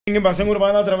Invasión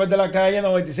Urbana a través de la calle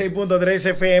 96.3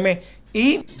 FM.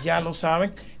 Y ya lo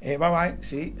saben, bye bye.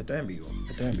 Sí, estoy en vivo.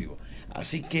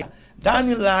 Así que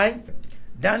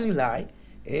DANILEIGH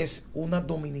es una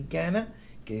dominicana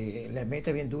que le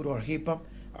mete bien duro al hip hop,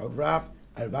 al rap,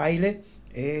 al baile.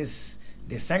 Es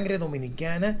de sangre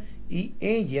dominicana y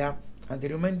ella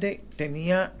anteriormente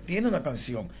tiene una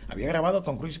canción. Había grabado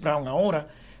con Chris Brown. Ahora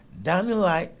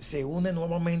DANILEIGH se une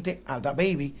nuevamente a Da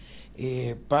Baby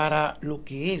para lo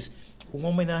que es un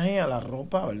homenaje a la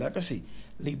ropa, ¿verdad que sí?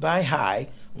 Levi High,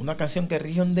 una canción que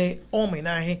rige de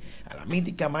homenaje a la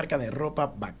mítica marca de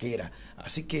ropa vaquera.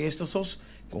 Así que estos dos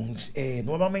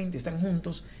nuevamente están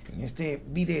juntos en este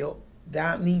video.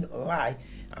 DANILEIGH,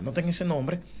 anoten ese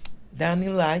nombre,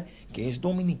 DANILEIGH, que es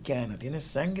dominicana, tiene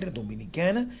sangre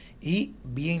dominicana y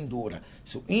bien dura.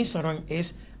 Su Instagram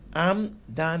es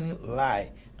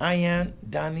DANILEIGH. I am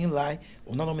DANILEIGH,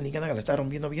 una dominicana que le está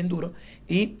rompiendo bien duro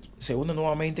y se une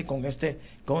nuevamente con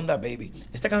Da Baby.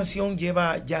 Esta canción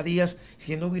lleva ya días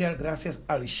siendo viral gracias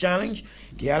al challenge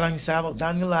que ha lanzado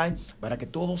DANILEIGH para que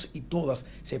todos y todas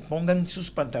se pongan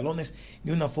sus pantalones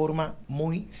de una forma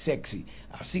muy sexy.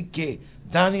 Así que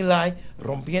DANILEIGH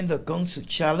rompiendo con su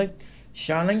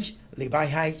challenge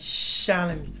Levi High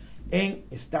Challenge en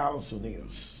Estados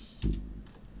Unidos.